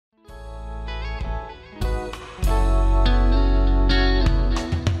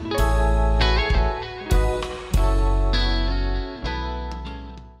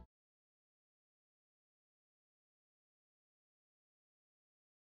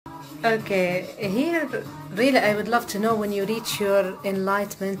Okay, here really I would love to know when you reach your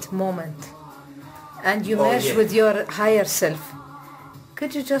enlightenment moment and you merge with your higher self.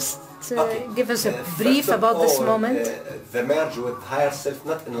 Could you just give us a brief about this moment? The merge with higher self,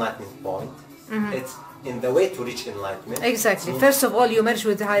 not enlightenment point. It's in the way to reach enlightenment. Exactly. First of all, you merge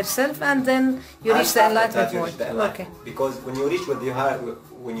with the higher self, and then you reach the enlightenment point. Okay. Because when you reach with your higher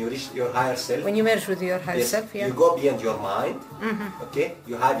self, when you merge with your higher self, you go beyond your mind. Okay,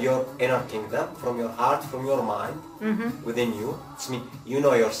 you have your inner kingdom from your heart, from your mind, within you. It's mean you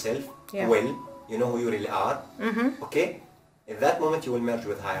know yourself well. You know who you really are. Okay, in that moment you will merge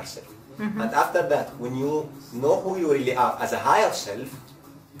with higher self. And after that, when you know who you really are as a higher self,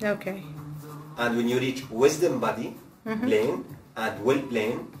 okay. And when you reach wisdom body plane and will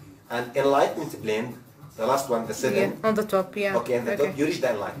plane and enlightenment plane, the last one, the seventh, on the top, okay, on the top, you reach the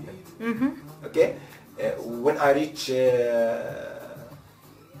enlightenment. Okay, when I reach,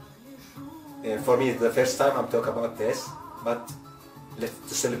 for me, it's the first time I'm talking about this, but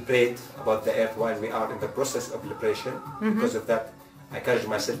to celebrate about the earth while we are in the process of liberation. Because of that, I encourage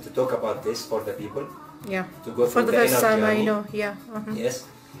myself to talk about this for the people. Yeah. To go for through the first time, journey. I know. Yeah. Yes.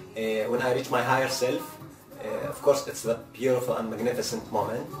 When I reach my higher self, of course, it's a beautiful and magnificent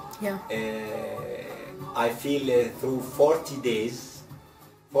moment. Yeah. I feel through 40 days,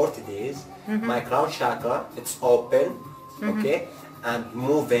 my crown chakra, it's open, okay, and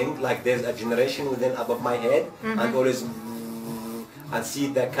moving like there's a generation within above my head, and always and see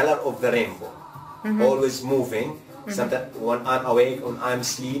the color of the rainbow, always moving. Sometimes when I'm awake, when I'm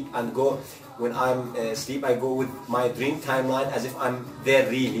asleep, and when I'm asleep, I go with my dream timeline as if I'm there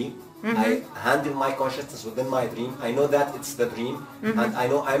really. I handle my consciousness within my dream. I know that it's the dream, and I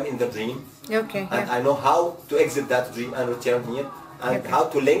know I'm in the dream. Okay. And I know how to exit that dream and return here, and how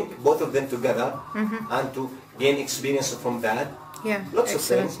to link both of them together, and to gain experience from that. Yeah. Lots of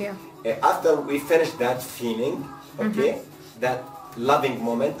things. Yeah. After we finish that feeling, okay, that loving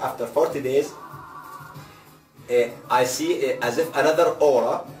moment, after 40 days, I see as if another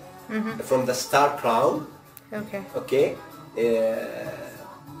aura from the star crown. Okay. Okay.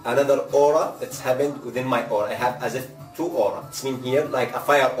 Another aura that's happened within my aura. I have as if two aura. It's mean here like a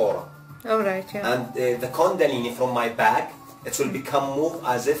fire aura. All right. Yeah. And the Kundalini from my back, it will become move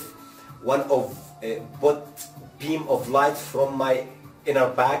as if one of both beam of light from my inner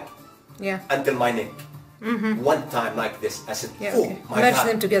back until my neck. One time like this. I said, oh my merge God.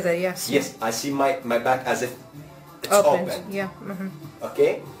 them together. Yes. Yes. I see my back as if it's open. Yeah.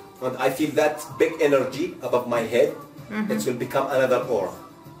 Okay. And I feel that big energy above my head. It will become another aura.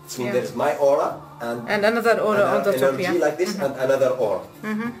 It means there is my aura and another aura on the top. Energy like this and another aura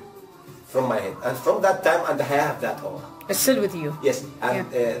from my head. And from that time, and I have that aura. It's still with you. Yes.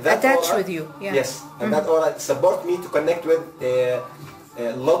 And that attached aura, with you. Yeah. Yes. And that aura support me to connect with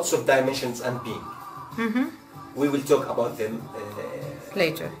lots of dimensions and being. We will talk about them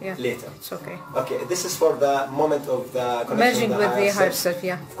later. Yeah. Later. It's okay. Okay. This is for the moment of the connection merging with the higher self.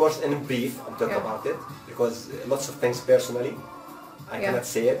 Yeah. Of course, in brief, I'm talking about it because lots of things personally I cannot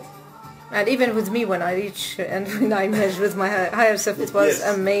say it. And even with me, when I reach and when I merge with my higher self, it was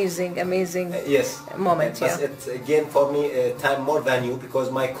amazing moment. But it's again for me time more than you because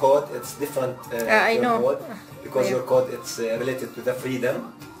my code it's different. I know. Code, because your code it's related to the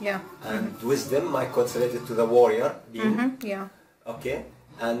freedom. Yeah. And wisdom. My code is related to the warrior being. Yeah. Okay.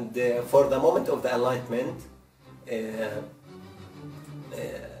 And for the moment of the enlightenment,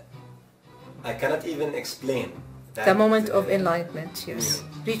 I cannot even explain. The moment of enlightenment, yes.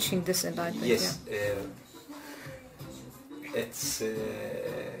 Reaching this enlightenment, yes. It's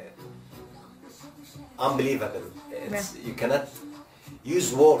unbelievable. You cannot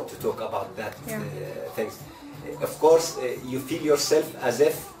use word to talk about that things. Of course, you feel yourself as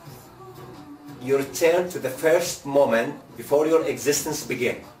if you return to the first moment before your existence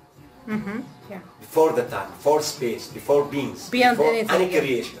began. Before the time, before space, before beings, beyond before anything, any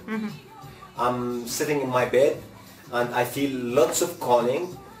creation. I'm sitting in my bed and I feel lots of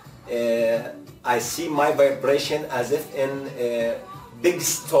calling. I see my vibration as if in a big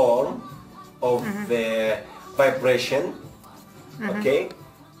storm of vibration. Okay,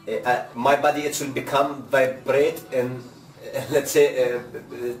 my body it will become vibrate in let's say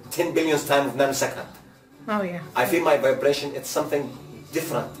 10 billion times of nanosecond. Oh yeah. I feel my vibration. It's something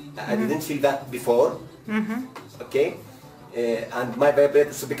different. I didn't feel that before. Okay. And my vibration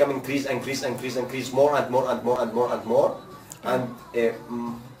is becoming increase more and more and more and more and more. And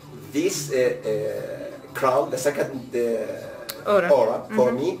this crown, the second aura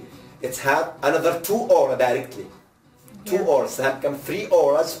for me, it's have another two aura directly. Two auras. They have become three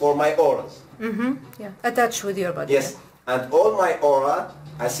auras for my auras. Attached with your body. Yes. And all my aura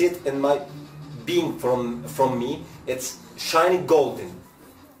I see it in my being from me. It's shining golden.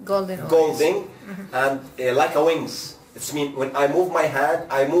 Golden, and like a wings. It's mean when I move my hand,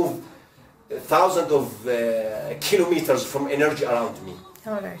 I move thousands of kilometers from energy around me.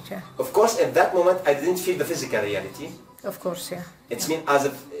 All right, yeah. Of course, at that moment, I didn't feel the physical reality. Of course, yeah. It's mean as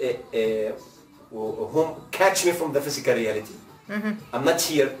if whom catch me from the physical reality. I'm not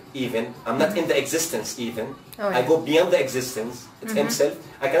here even. I'm not in the existence even. Oh, yeah. I go beyond the existence. It's himself.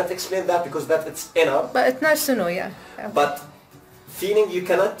 I cannot explain that because that it's inner. But it's nice to know, yeah. Okay. But feeling you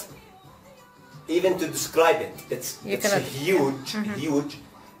cannot even to describe it. It's huge, huge.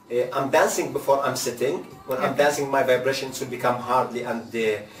 I'm dancing before I'm sitting. When I'm dancing, my vibrations will become hardly and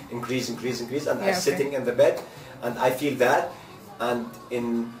increase, and I'm sitting in the bed, and I feel that. And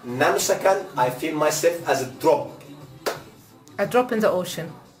in nanosecond, I feel myself as a drop. A drop in the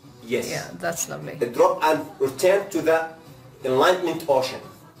ocean. Yes. Yeah, that's lovely. A drop and return to the enlightenment ocean.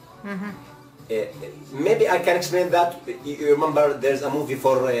 Maybe I can explain that. You remember there's a movie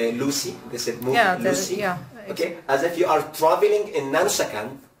for Lucy. They said movie Lucy. Yeah. Okay, as if you are traveling in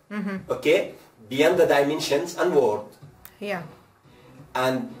nanosecond. Okay, beyond the dimensions and world. Yeah.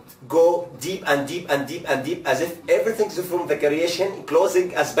 And go deep and deep and deep and deep, as if everything's from the creation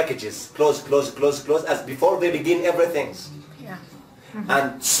closing as packages, close, as before they begin everything's. Yeah.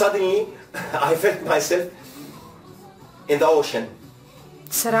 And suddenly I felt myself in the ocean.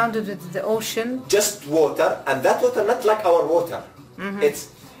 Surrounded with the ocean. Just water, and that water not like our water.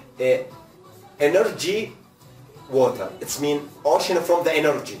 It's energy water. It's mean ocean from the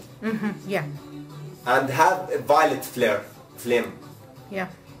energy. Yeah. And have a violet flame. Yeah.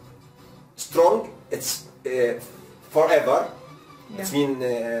 Strong, it's forever. Yeah. It's mean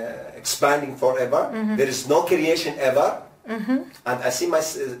expanding forever. There is no creation ever. And I see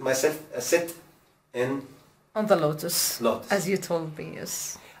myself sit in on the lotus. Lotus. As you told me,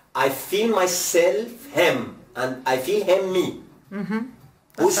 yes. I feel myself him, and I feel him me.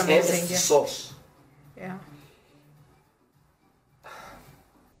 Who's him is the source. Yeah.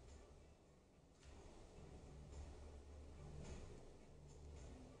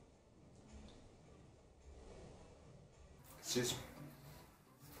 It's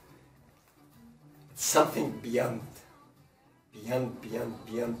something beyond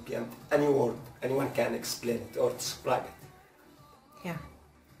any word anyone can explain it or describe it. Yeah.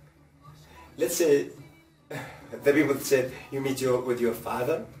 Let's say the people said you meet with your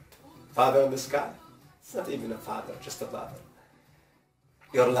father in the sky. It's not even a father, just a father.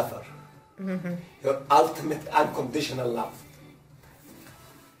 Your lover. Your ultimate unconditional love.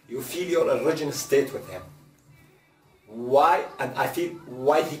 You feel your original state with him. Why? And I feel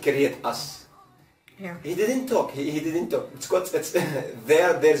why he created us. Yeah. He didn't talk. He didn't talk. It's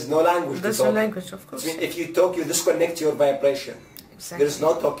there's no language. There's no language, of course. I mean, if you talk, you disconnect your vibration. Exactly. There's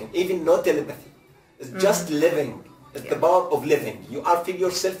no talking, even no telepathy. It's just living. It's the power of living. You are feel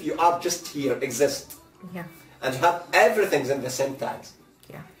yourself. You are just here, exist. Yeah. And you have everything in the same time.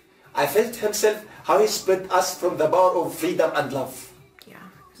 Yeah. I felt himself how he split us from the power of freedom and love. Yeah,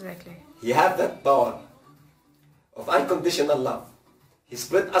 exactly. He had that power of unconditional love. He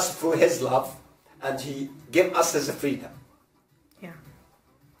split us through his love, and he gave us his freedom. Yeah.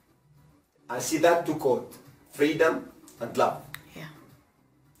 I see that two codes, freedom and love. Yeah.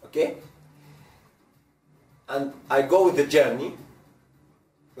 Okay? And I go with the journey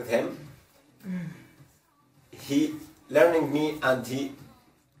with him. He learning me, and he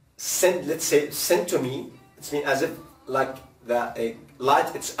sent to me, it's mean as if like the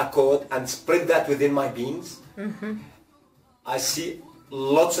light, it's a code, and spread that within my beings. I see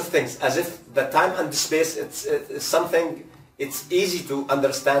lots of things, as if the time and the space, it's something, it's easy to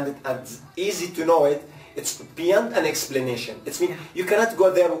understand it and easy to know it. It's beyond an explanation. It's mean you cannot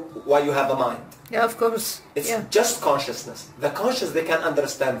go there while you have a mind. Yeah, of course. It's just consciousness. The conscious, they can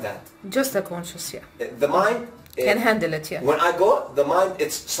understand that. Just the conscious, yeah. The mind can handle it, yeah. When I go, the mind,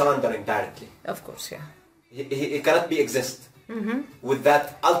 it's surrendering directly. Of course, yeah. It cannot be exist with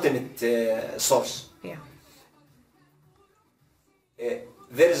that ultimate source. Yeah.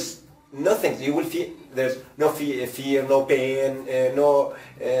 There is nothing. You will feel there's no fear, no pain, no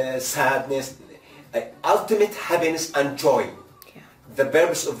sadness. Ultimate happiness and joy. Yeah. The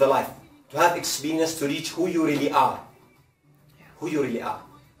purpose of the life, to have experience, to reach who you really are. Yeah. Who you really are.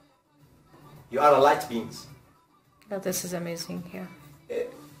 You are a light beings. Oh, this is amazing, yeah.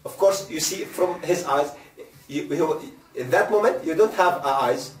 Of course, you see from his eyes, in that moment, you don't have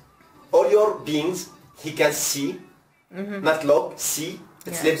eyes. All your beings, he can see, not look, see.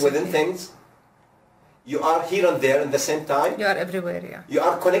 It's live within things. You are here and there in the same time. You are everywhere, yeah. You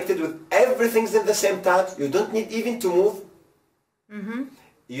are connected with everything in the same time. You don't need even to move.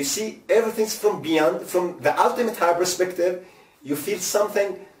 you see everything's from beyond, from the ultimate higher perspective. You feel something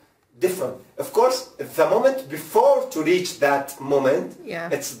different. Of course, the moment before to reach that moment,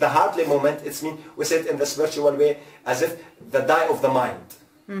 it's the hardly moment. It's mean we say it in the spiritual way as if the die of the mind.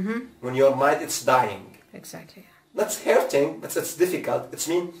 When your mind it's dying. Exactly. That's hurting, but it's difficult. It's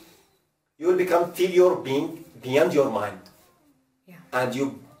mean you will feel your being beyond your mind. And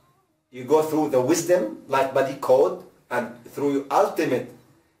you go through the wisdom, light body code, and through your ultimate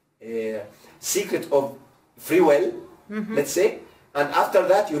secret of free will, let's say, and after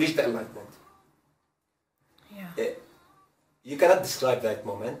that you reach the enlightenment. You cannot describe that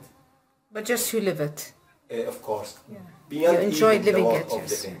moment. But just you live it. Of course. Beyond you enjoy even living the it. of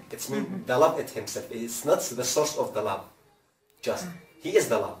living. It's mean the love it himself. It's not the source of the love. Just he is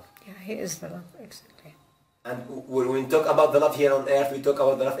the love. Yeah, he is the love, exactly. And when we talk about the love here on earth, we talk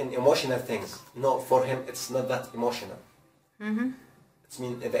about the love in emotional things. No, for him it's not that emotional. It's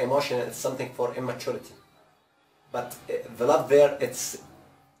mean the emotional is something for immaturity. But the love there, it's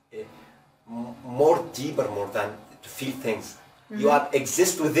more deeper, more than to feel things. You are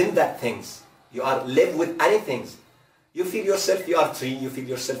exist within that things. You are live with anything. You feel yourself, you are a tree. You feel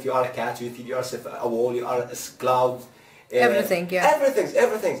yourself, you are a cat. You feel yourself a wall. You are a cloud. Everything,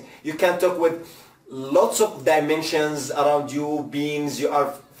 Everything. You can talk with lots of dimensions around you, beings. You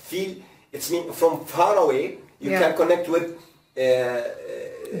are feel. It's mean from far away. You can connect with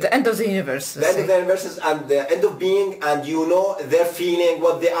the end of the universe. The end of the universe and the end of being, and you know their feeling,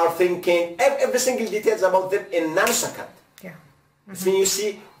 what they are thinking, every single details about them in nanosecond. It's mean you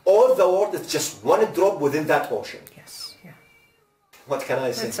see all the world is just one drop within that ocean. Yes. What can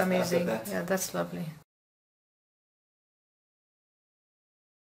I say? That's amazing. After that? Yeah, that's lovely.